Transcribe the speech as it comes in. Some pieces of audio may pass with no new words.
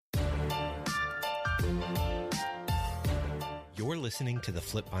listening to the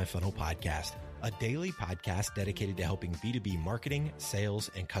Flip My Funnel podcast, a daily podcast dedicated to helping B2B marketing,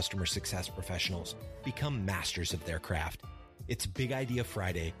 sales, and customer success professionals become masters of their craft. It's Big Idea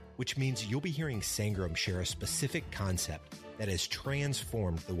Friday, which means you'll be hearing Sangram share a specific concept that has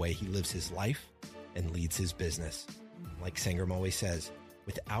transformed the way he lives his life and leads his business. Like Sangram always says,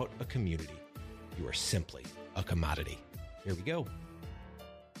 without a community, you are simply a commodity. Here we go.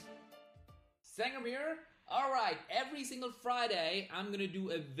 Sangram here. All right, every single Friday, I'm going to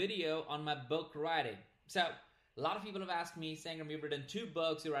do a video on my book writing. So, a lot of people have asked me, Sangram, you've written 2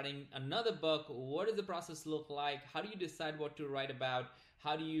 books, you're writing another book. What does the process look like? How do you decide what to write about?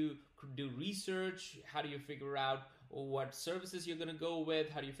 How do you do research? How do you figure out what services you're going to go with?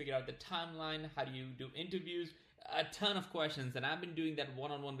 How do you figure out the timeline? How do you do interviews? A ton of questions, and I've been doing that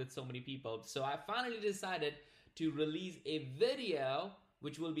one-on-one with so many people. So I finally decided to release a video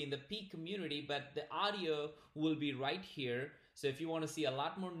which will be in the Peak community, but the audio will be right here. So if you want to see a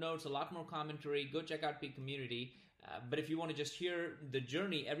lot more notes, a lot more commentary, go check out Peak community. But if you want to just hear the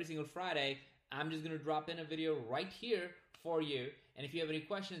journey every single Friday, I'm just going to drop in a video right here for you. And if you have any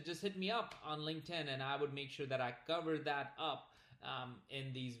questions, just hit me up on LinkedIn, and I would make sure that I cover that up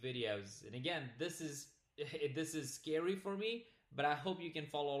in these videos. And again, this is scary for me, but I hope you can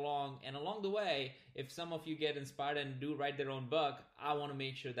follow along. And along the way, if some of you get inspired and do write their own book, I want to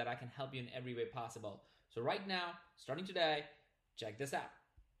make sure that I can help you in every way possible. So right now, starting today, check this out.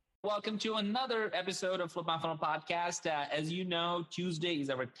 Welcome to another episode of Flip My Funnel podcast. As you know, Tuesday is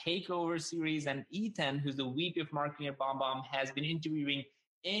our takeover series, and Ethan, who's the VP of Marketing at BombBomb, has been interviewing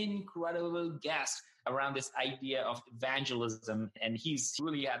incredible guests around this idea of evangelism. And he's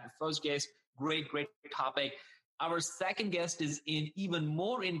really had the first guest, great topic. Our second guest is even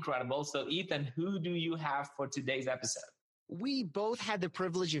more incredible. So Ethan, who do you have for today's episode? We both had the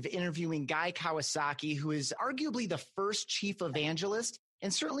privilege of interviewing Guy Kawasaki, who is arguably the first chief evangelist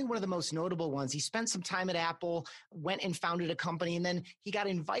and certainly one of the most notable ones. He spent some time at Apple, went and founded a company, and then he got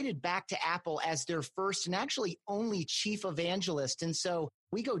invited back to Apple as their first and actually only chief evangelist. And so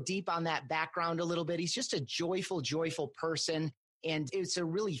we go deep on that background a little bit. He's just a joyful person, and it's a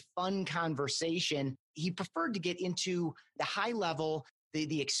really fun conversation. He preferred to get into the high level,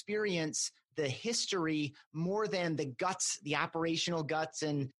 the experience, the history, more than the guts, the operational guts,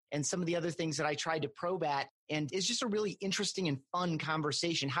 and some of the other things that I tried to probe at. And it's just a really interesting and fun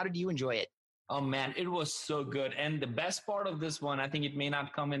conversation. How did you enjoy it? Oh man, it was so good. And the best part of this one, I think it may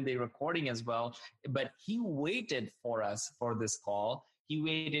not come in the recording as well, but he waited for us for this call. He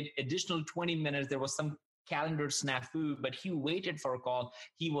waited additional 20 minutes. There was some calendar snafu, but he waited for a call.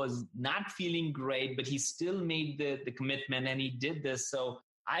 He was not feeling great, but he still made the commitment, and he did this. So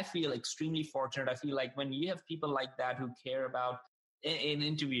I feel extremely fortunate. I feel like when you have people like that who care about an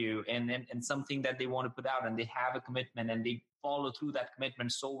interview and something that they want to put out, and they have a commitment and they follow through that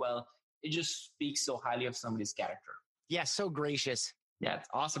commitment so well, it just speaks so highly of somebody's character. Yeah, so gracious. Yeah, it's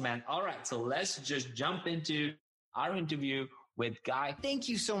awesome, man. All right, so let's just jump into our interview with Guy. Thank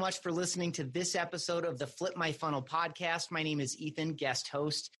you so much for listening to this episode of the Flip My Funnel podcast. My name is Ethan, guest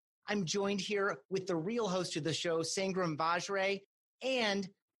host. I'm joined here with the real host of the show, Sangram Vajre, and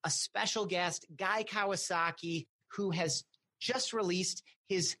a special guest, Guy Kawasaki, who has just released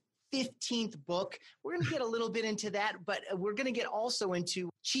his 15th book. We're going to get a little bit into that, but we're going to get also into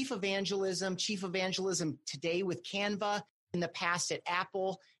chief evangelism today with Canva, in the past at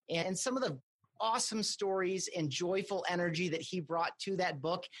Apple, and some of the awesome stories and joyful energy that he brought to that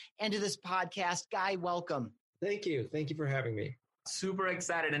book and to this podcast. Guy, welcome. Thank you. Thank you for having me. Super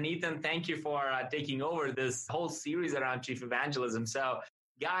excited. And Ethan, thank you for taking over this whole series around chief evangelism. So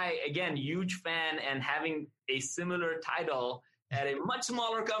Guy, again, huge fan, and having a similar title at a much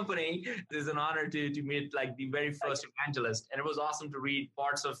smaller company is an honor to meet like the very first evangelist. And it was awesome to read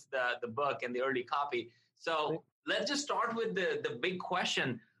parts of the book and the early copy. So let's just start with the big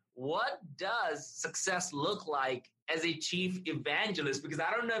question. What does success look like as a chief evangelist? Because I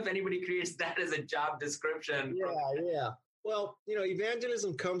don't know if anybody creates that as a job description. Yeah. Well,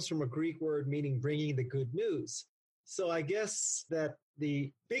 evangelism comes from a Greek word meaning bringing the good news. So I guess that the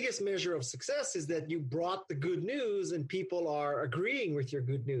biggest measure of success is that you brought the good news and people are agreeing with your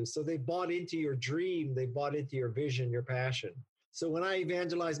good news. So they bought into your dream. They bought into your vision, your passion. So when I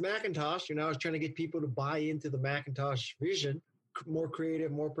evangelized Macintosh, I was trying to get people to buy into the Macintosh vision, more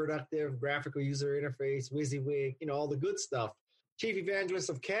creative, more productive, graphical user interface, WYSIWYG, all the good stuff. Chief evangelist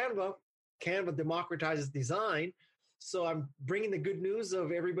of Canva democratizes design. So I'm bringing the good news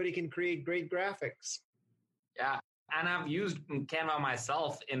of everybody can create great graphics. Yeah. And I've used Canva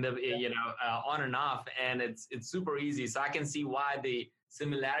myself in the, on and off, and it's super easy. So I can see why the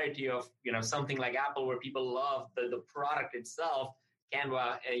similarity of, something like Apple where people love the product itself.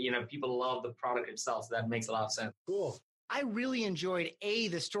 Canva, people love the product itself. So that makes a lot of sense. Cool. I really enjoyed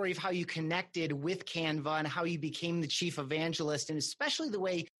the story of how you connected with Canva and how you became the chief evangelist, and especially the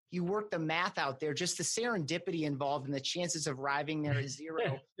way you worked the math out there, just the serendipity involved and the chances of arriving there is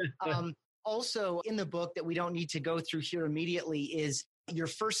zero. Also in the book that we don't need to go through here immediately is your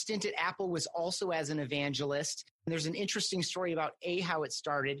first stint at Apple was also as an evangelist. And there's an interesting story about A, how it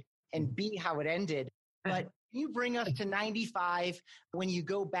started, and B, how it ended. But can you bring us to 95 when you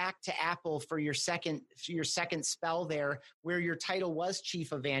go back to Apple for your second spell there, where your title was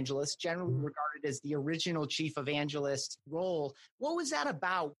chief evangelist, generally regarded as the original chief evangelist role? What was that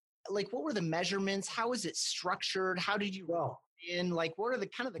about? Like, what were the measurements? How was it structured? How did you what are the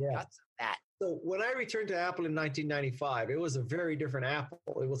kind of the guts of that? So when I returned to Apple in 1995, it was a very different Apple.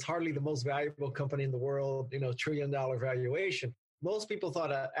 It was hardly the most valuable company in the world, $1 trillion valuation. Most people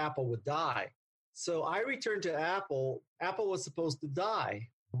thought Apple would die. So I returned to Apple. Apple was supposed to die.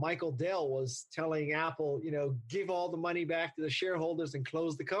 Michael Dell was telling Apple, give all the money back to the shareholders and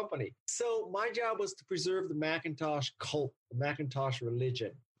close the company. So my job was to preserve the Macintosh cult, the Macintosh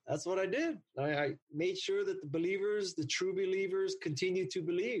religion. That's what I did. I made sure that the believers, the true believers, continued to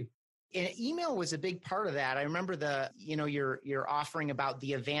believe. And email was a big part of that. I remember your offering about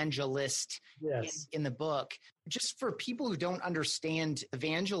the evangelist in the book. Just for people who don't understand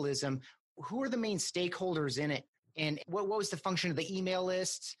evangelism, who are the main stakeholders in it? And what was the function of the email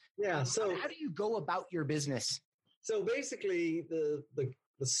list? Yeah. So how do you go about your business? So basically the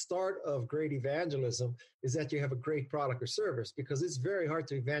start of great evangelism is that you have a great product or service, because it's very hard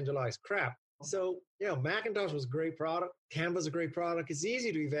to evangelize crap. So, Macintosh was a great product. Canva's a great product. It's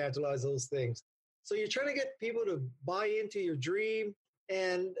easy to evangelize those things. So you're trying to get people to buy into your dream.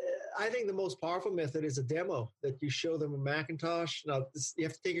 And I think the most powerful method is a demo that you show them a Macintosh. Now, you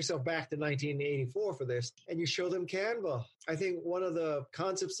have to take yourself back to 1984 for this, and you show them Canva. I think one of the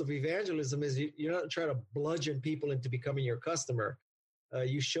concepts of evangelism is you're not trying to bludgeon people into becoming your customer.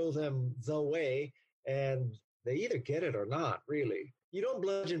 You show them the way, and they either get it or not, really. You don't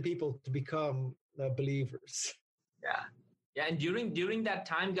bludgeon people to become believers. Yeah. And during that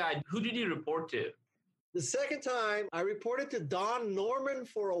time, guide, who did you report to? The second time, I reported to Don Norman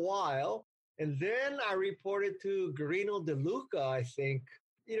for a while, and then I reported to Garino De Luca, I think.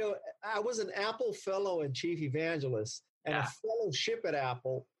 I was an Apple fellow and chief evangelist, and a fellowship at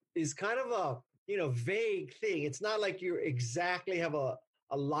Apple is kind of a, vague thing. It's not like you exactly have a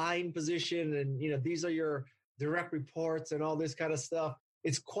line position and, these are your direct reports and all this kind of stuff.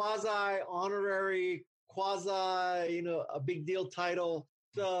 It's quasi-honorary, a big deal title.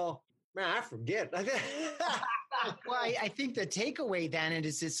 So, man, I forget. Well, I think the takeaway then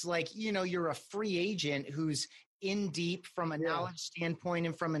is it's like, you're a free agent who's in deep from a knowledge standpoint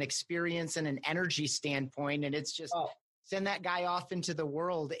and from an experience and an energy standpoint. And it's just send that guy off into the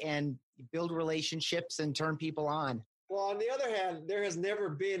world and build relationships and turn people on. Well, on the other hand, there has never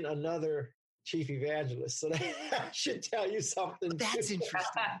been another chief evangelist. So that should tell you something. That's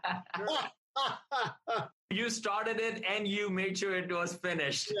interesting. You started it and you made sure it was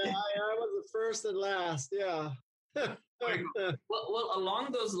finished. Yeah, I was the first and last. Yeah. Well,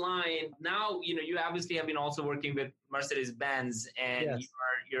 along those lines, now, you obviously have been also working with Mercedes-Benz and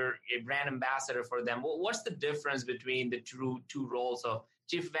you're a brand ambassador for them. What's the difference between the two roles of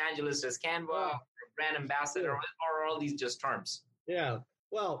chief evangelist as Canva, brand ambassador, or are all these just terms? Yeah.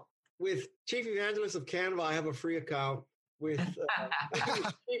 Well, with chief evangelist of Canva, I have a free account. With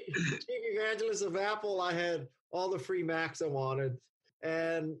chief evangelist of Apple, I had all the free Macs I wanted.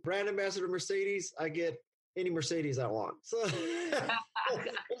 And brand ambassador Mercedes, I get any Mercedes I want. So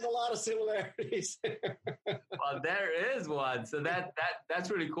there's a lot of similarities. Well, there is one. So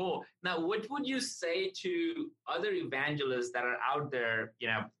that's really cool. Now, what would you say to other evangelists that are out there?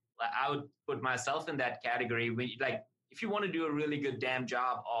 I would put myself in that category. If you want to do a really good damn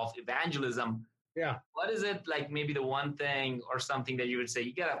job of evangelism, what is it, maybe the one thing or something that you would say,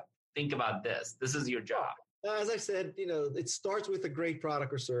 you got to think about this. This is your job. As I said, it starts with a great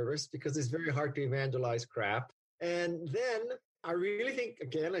product or service, because it's very hard to evangelize crap. And then I really think,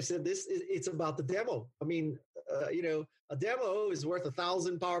 again, I said it's about the demo. I mean, a demo is worth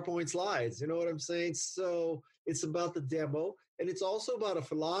 1,000 PowerPoint slides. You know what I'm saying? So it's about the demo. And it's also about a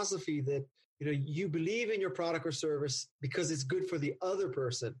philosophy that, you believe in your product or service because it's good for the other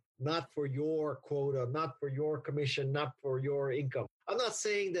person, not for your quota, not for your commission, not for your income. I'm not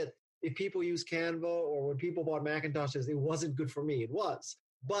saying that if people use Canva or when people bought Macintoshes, it wasn't good for me. It was.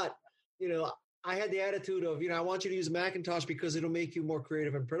 But, I had the attitude of, I want you to use Macintosh because it'll make you more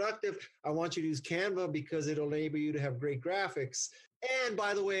creative and productive. I want you to use Canva because it'll enable you to have great graphics. And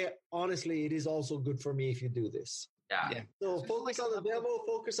by the way, honestly, it is also good for me if you do this. Yeah. So focus on the demo,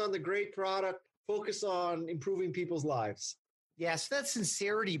 focus on the great product, focus on improving people's lives. Yes, that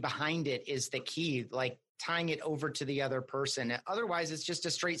sincerity behind it is the key, like tying it over to the other person. Otherwise, it's just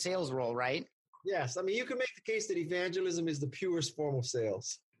a straight sales role, right? Yes. I mean, you can make the case that evangelism is the purest form of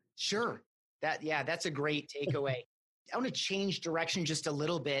sales. Sure. That's a great takeaway. I want to change direction just a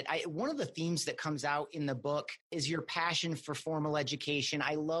little bit. One of the themes that comes out in the book is your passion for formal education.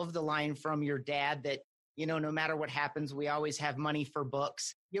 I love the line from your dad that, no matter what happens, we always have money for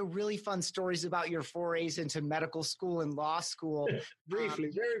books. Really fun stories about your forays into medical school and law school.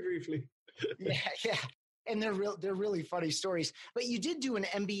 Briefly, very briefly. Yeah. And they're really funny stories. But you did do an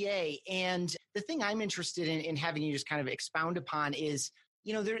MBA. And the thing I'm interested in having you just kind of expound upon is,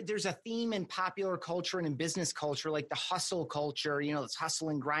 there's a theme in popular culture and in business culture, like the hustle culture, this hustle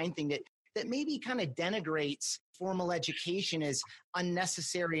and grind thing that maybe kind of denigrates formal education as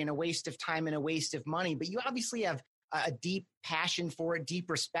unnecessary and a waste of time and a waste of money. But you obviously have a deep passion for it, deep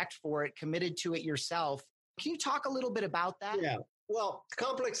respect for it, committed to it yourself. Can you talk a little bit about that? Yeah. Well,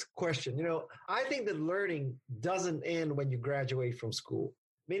 complex question. I think that learning doesn't end when you graduate from school.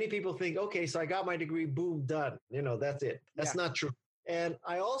 Many people think, okay, so I got my degree, boom, done. That's it. That's not true. And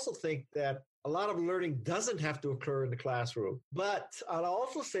I also think that a lot of learning doesn't have to occur in the classroom. But I'll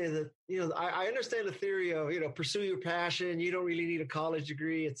also say that, I understand the theory of, pursue your passion. You don't really need a college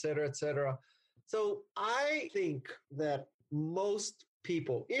degree, et cetera, et cetera. So I think that most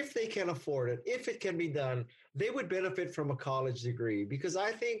people, if they can afford it, if it can be done, they would benefit from a college degree because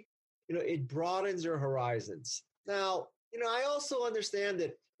I think, it broadens your horizons. Now, I also understand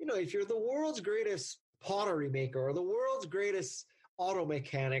that, if you're the world's greatest pottery maker or the world's greatest auto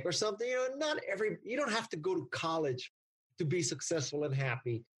mechanic or something, you don't have to go to college to be successful and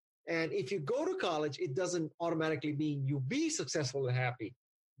happy. And if you go to college, it doesn't automatically mean you'll be successful and happy.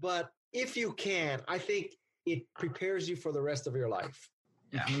 But if you can, I think it prepares you for the rest of your life.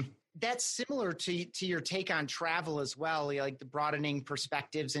 Yeah. Mm-hmm. That's similar to your take on travel as well, like the broadening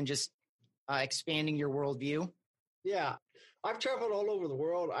perspectives and just expanding your worldview. Yeah. I've traveled all over the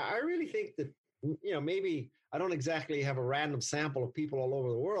world. I really think that, maybe I don't exactly have a random sample of people all over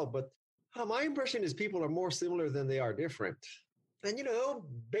the world, but my impression is people are more similar than they are different. And,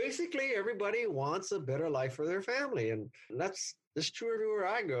 basically everybody wants a better life for their family. And that's true everywhere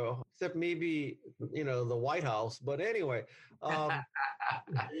I go, except maybe, the White House. But anyway. Well,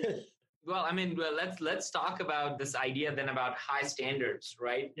 let's talk about this idea then about high standards,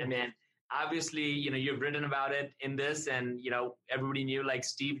 right? I mean, obviously, you've written about it in this and, everybody knew like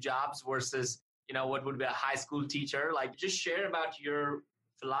Steve Jobs versus, what would be a high school teacher. Like just share about your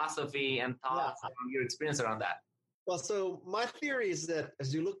philosophy and thoughts and your experience around that. Well, so my theory is that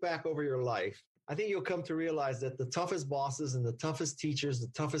as you look back over your life, I think you'll come to realize that the toughest bosses and the toughest teachers, the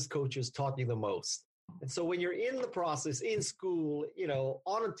toughest coaches taught you the most. And so when you're in the process, in school,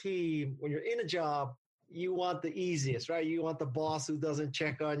 on a team, when you're in a job, you want the easiest, right? You want the boss who doesn't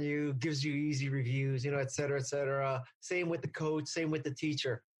check on you, gives you easy reviews, et cetera, et cetera. Same with the coach, same with the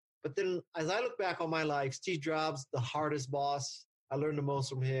teacher. But then as I look back on my life, Steve Jobs, the hardest boss, I learned the most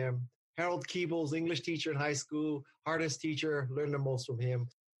from him. Harold Keebles, English teacher in high school, hardest teacher, learned the most from him.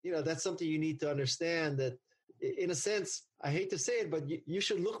 That's something you need to understand that in a sense, I hate to say it, but you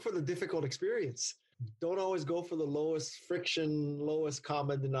should look for the difficult experience. Don't always go for the lowest friction, lowest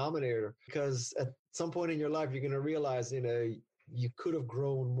common denominator, because at some point in your life, you're going to realize, you could have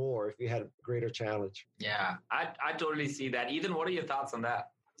grown more if you had a greater challenge. Yeah, I totally see that. Ethan, what are your thoughts on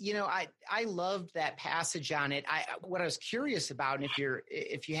that? I loved that passage on it. What I was curious about, and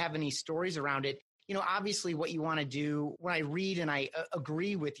if you have any stories around it, obviously what you want to do when I read, and I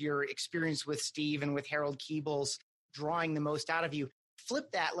agree with your experience with Steve and with Harold Keebles drawing the most out of you,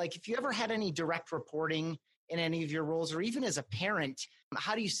 flip that. Like if you ever had any direct reporting in any of your roles, or even as a parent,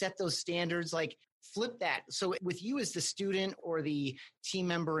 how do you set those standards? Like flip that. So with you as the student or the team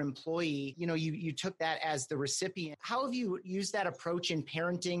member employee, you took that as the recipient. How have you used that approach in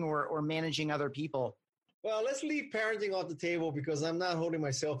parenting or managing other people? Well, let's leave parenting off the table because I'm not holding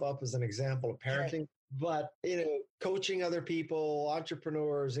myself up as an example of parenting, but, coaching other people,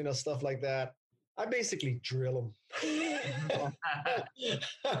 entrepreneurs, stuff like that. I basically drill them.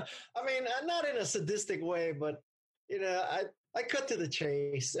 Not in a sadistic way, but, I cut to the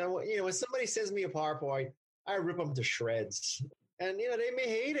chase. And, when somebody sends me a PowerPoint, I rip them to shreds. And, they may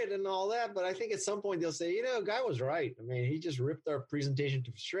hate it and all that, but I think at some point they'll say, guy was right. He just ripped our presentation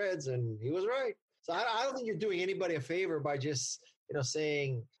to shreds and he was right. So I don't think you're doing anybody a favor by just,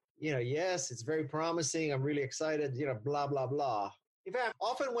 saying, yes, it's very promising. I'm really excited, blah, blah, blah. In fact,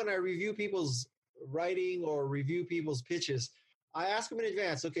 often when I review people's writing or review people's pitches, I ask them in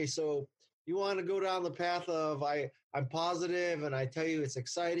advance, okay, so you want to go down the path of I'm positive and I tell you it's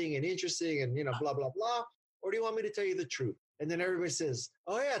exciting and interesting and, blah, blah, blah, or do you want me to tell you the truth? And then everybody says,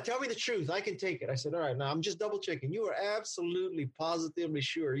 oh, yeah, tell me the truth. I can take it. I said, all right, now I'm just double checking. You are absolutely positively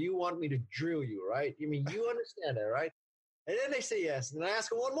sure you want me to drill you, right? You mean, you understand that, right? And then they say yes. And I ask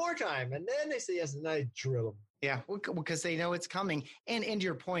them one more time. And then they say yes. And I drill them. Yeah, because they know it's coming. And to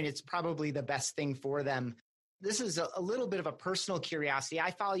your point, it's probably the best thing for them. This is a little bit of a personal curiosity.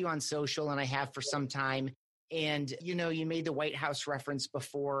 I follow you on social and I have for some time. And, you made the White House reference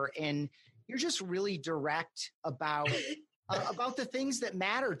before, and you're just really direct about the things that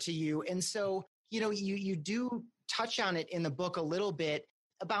matter to you. And so, you do touch on it in the book a little bit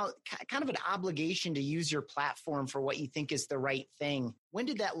about kind of an obligation to use your platform for what you think is the right thing. When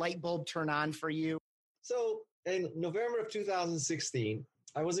did that light bulb turn on for you? So in November of 2016,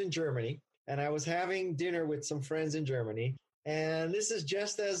 I was in Germany and I was having dinner with some friends in Germany. And this is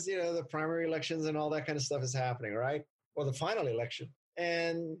just as, the primary elections and all that kind of stuff is happening, right? Or the final election.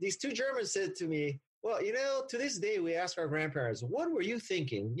 And these two Germans said to me, well, to this day, we ask our grandparents, what were you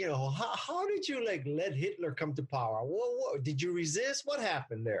thinking? How did you let Hitler come to power? What, did you resist? What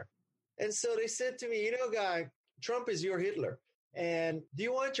happened there? And so they said to me, guy, Trump is your Hitler. And do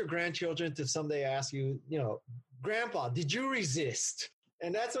you want your grandchildren to someday ask you, Grandpa, did you resist?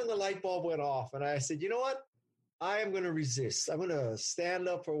 And that's when the light bulb went off. And I said, you know what? I am going to resist. I'm going to stand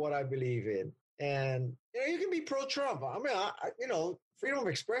up for what I believe in. And, you can be pro-Trump. I mean, freedom of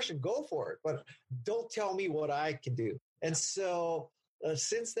expression, go for it. But don't tell me what I can do. And so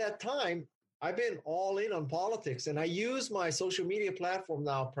since that time, I've been all in on politics. And I use my social media platform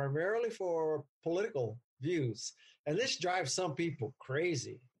now primarily for political views. And this drives some people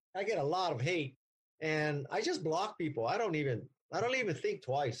crazy. I get a lot of hate. And I just block people. I don't even think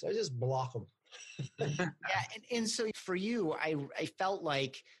twice. I just block them. Yeah. And so for you, I felt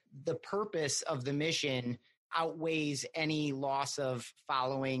like the purpose of the mission outweighs any loss of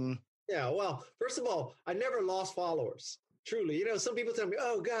following. Yeah. Well, first of all, I never lost followers. Truly. Some people tell me,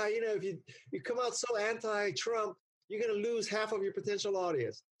 oh, God, if you come out so anti-Trump, you're going to lose half of your potential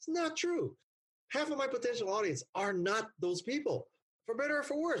audience. It's not true. Half of my potential audience are not those people, for better or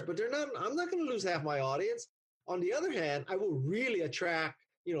for worse, but they're not. I'm not going to lose half my audience. On the other hand, I will really attract,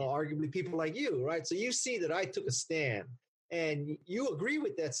 arguably people like you, right? So you see that I took a stand and you agree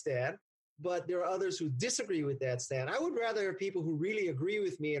with that stand, but there are others who disagree with that stand. I would rather have people who really agree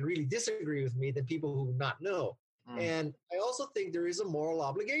with me and really disagree with me than people who not know. And I also think there is a moral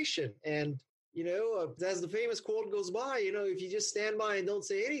obligation. And, as the famous quote goes by, if you just stand by and don't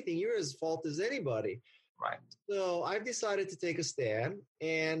say anything, you're as fault as anybody. Right. So I've decided to take a stand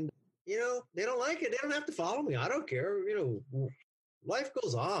and, they don't like it. They don't have to follow me. I don't care. Life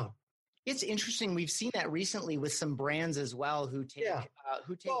goes on. It's interesting. We've seen that recently with some brands as well who take.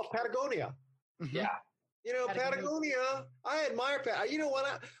 Well, Patagonia. Mm-hmm. Yeah. Patagonia, I admire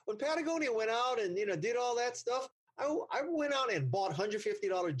Patagonia. When Patagonia went out and, did all that stuff, I went out and bought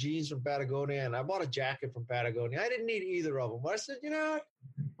 $150 jeans from Patagonia and I bought a jacket from Patagonia. I didn't need either of them. But I said,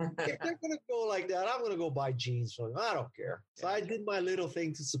 if they're going to go like that, I'm going to go buy jeans from them. I don't care. So I did my little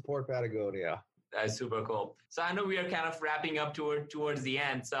thing to support Patagonia. That's super cool. So I know we are kind of wrapping up towards the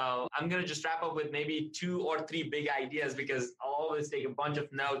end. So I'm going to just wrap up with maybe 2 or 3 big ideas because I'll always take a bunch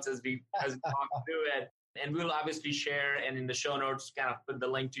of notes as we talk through it. And we'll obviously share and in the show notes kind of put the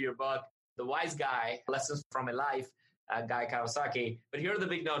link to your book, The Wise Guy, Lessons from a Life, Guy Kawasaki. But here are the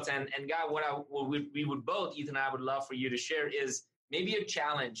big notes. And Guy, we would both, Ethan and I would love for you to share is maybe a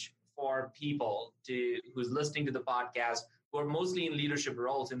challenge for people who's listening to the podcast who are mostly in leadership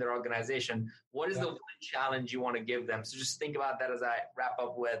roles in their organization. What is the one challenge you want to give them? So just think about that as I wrap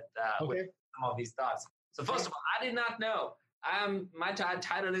up with some of these thoughts. So first of all, I did not know. My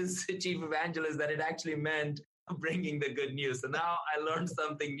title is Chief Evangelist, that it actually meant bringing the good news. So now I learned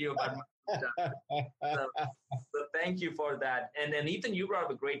something new about my job. So thank you for that. And then Ethan, you brought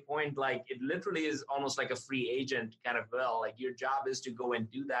up a great point. Like it literally is almost like a free agent kind of bill. Like your job is to go and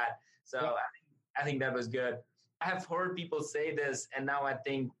do that. So I think that was good. I have heard people say this, and now I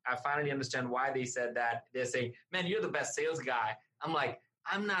think I finally understand why they said that. They say, man, you're the best sales guy. I'm like,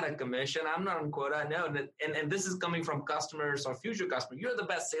 I'm not a commission. I'm not on quota. No. And this is coming from customers or future customers. You're the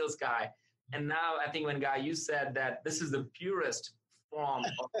best sales guy. And now I think when Guy, you said that this is the purest form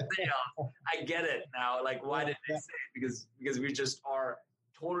of sales, I get it now. Like, why did they say it? Because we just are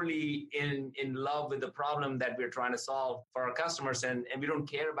totally in love with the problem that we're trying to solve for our customers. And we don't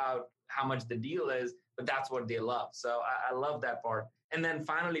care about how much the deal is, but that's what they love. So I love that part. And then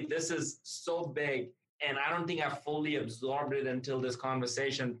finally, this is so big, and I don't think I've fully absorbed it until this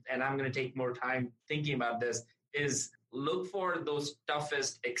conversation, and I'm going to take more time thinking about this, is look for those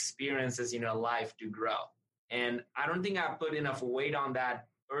toughest experiences in your life to grow. And I don't think I put enough weight on that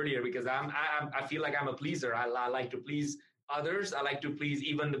earlier because I feel like I'm a pleaser. I like to please others. I like to please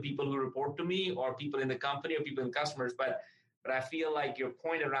even the people who report to me or people in the company or people in customers. But I feel like your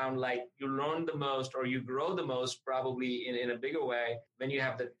point around like you learn the most or you grow the most probably in a bigger way when you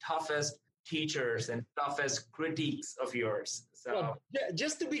have the toughest teachers and toughest critiques of yours. So well,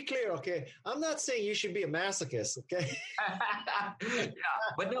 just to be clear, okay, I'm not saying you should be a masochist, okay? yeah,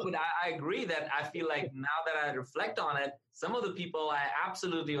 but I agree that I feel like now that I reflect on it, some of the people I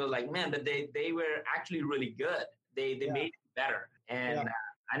absolutely was like, man, that they were actually really good. They made it better. And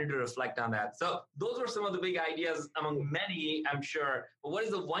I need to reflect on that. So those were some of the big ideas among many, I'm sure. But what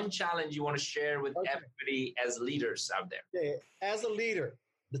is the one challenge you want to share with everybody as leaders out there? Okay. As a leader,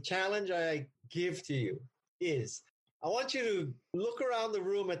 the challenge I give to you is I want you to look around the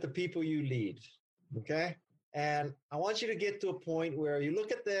room at the people you lead, okay? And I want you to get to a point where you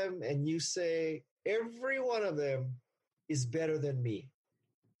look at them and you say, every one of them is better than me.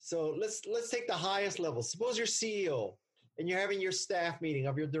 So let's take the highest level. Suppose you're CEO and you're having your staff meeting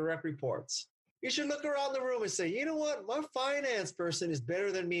of your direct reports. You should look around the room and say, you know what? My finance person is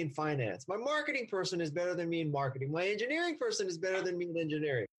better than me in finance. My marketing person is better than me in marketing. My engineering person is better than me in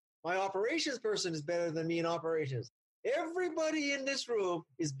engineering. My operations person is better than me in operations. Everybody in this room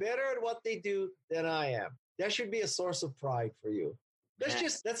is better at what they do than I am. That should be a source of pride for you.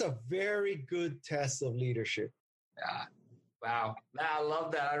 That's a very good test of leadership. Yeah. Wow. I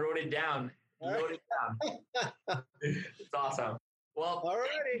love that. I wrote it down. It's awesome. Well, all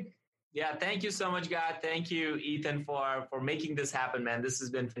righty. Yeah, thank you so much, God. Thank you, Ethan, for making this happen, man. This has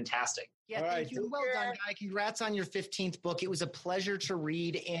been fantastic. Yeah, thank you. Well done, Guy. Congrats on your 15th book. It was a pleasure to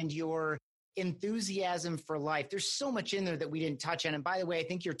read, and your enthusiasm for life. There's so much in there that we didn't touch on. And by the way, I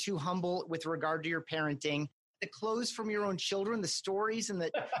think you're too humble with regard to your parenting. The clothes from your own children, the stories, and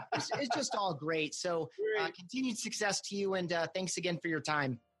it's just all great. So continued success to you, and thanks again for your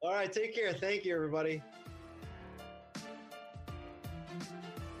time. All right, take care. Thank you, everybody.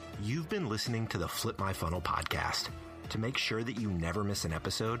 You've been listening to the Flip My Funnel podcast. To make sure that you never miss an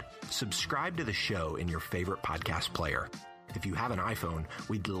episode, subscribe to the show in your favorite podcast player. If you have an iPhone,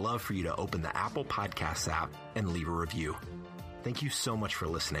 we'd love for you to open the Apple Podcasts app and leave a review. Thank you so much for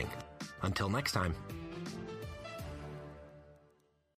listening. Until next time.